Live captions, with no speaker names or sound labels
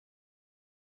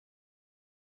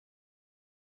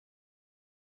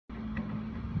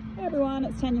Hey everyone,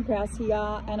 it's Tanya Krause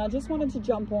here, and I just wanted to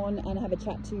jump on and have a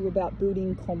chat to you about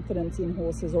building confidence in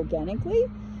horses organically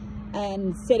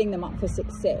and setting them up for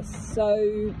success.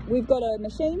 So we've got a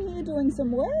machine here doing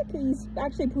some work. He's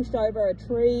actually pushed over a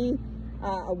tree,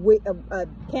 a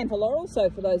camphor laurel. So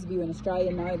for those of you in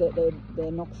Australia know that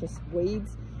they're noxious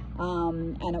weeds,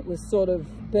 and it was sort of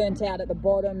burnt out at the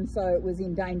bottom, so it was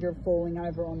in danger of falling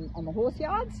over on the horse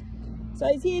yards. So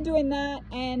he's here doing that,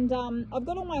 and I've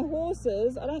got all my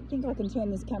horses. I don't think I can turn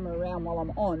this camera around while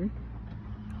I'm on,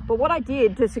 but what I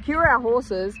did to secure our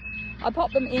horses, I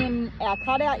popped them in our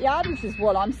cutout yard, which is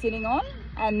what I'm sitting on,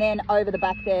 and then over the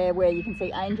back there where you can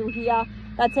see Angel here,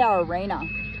 that's our arena.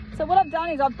 So what I've done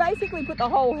is I've basically put the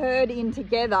whole herd in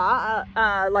together,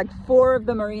 like 4 of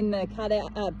them are in the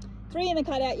cutout, 3 in the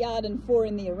cutout yard and 4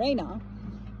 in the arena,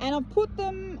 and I've put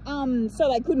them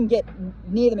so they couldn't get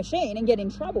near the machine and get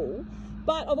in trouble.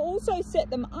 But I've also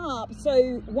set them up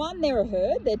so, one, they're a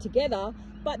herd, they're together,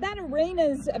 but that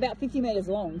arena's about 50 metres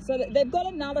long. So that they've got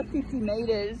another 50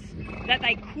 metres that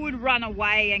they could run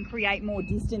away and create more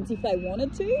distance if they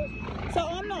wanted to. So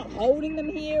I'm not holding them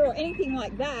here or anything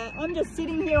like that. I'm just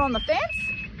sitting here on the fence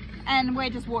and we're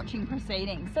just watching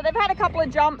proceedings. So they've had a couple of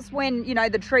jumps when, you know,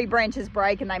 the tree branches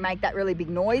break and they make that really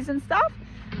big noise and stuff.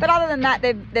 But other than that,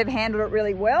 they've handled it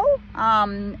really well.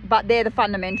 But they're the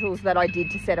fundamentals that I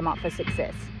did to set them up for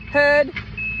success. Herd,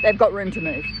 they've got room to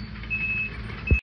move.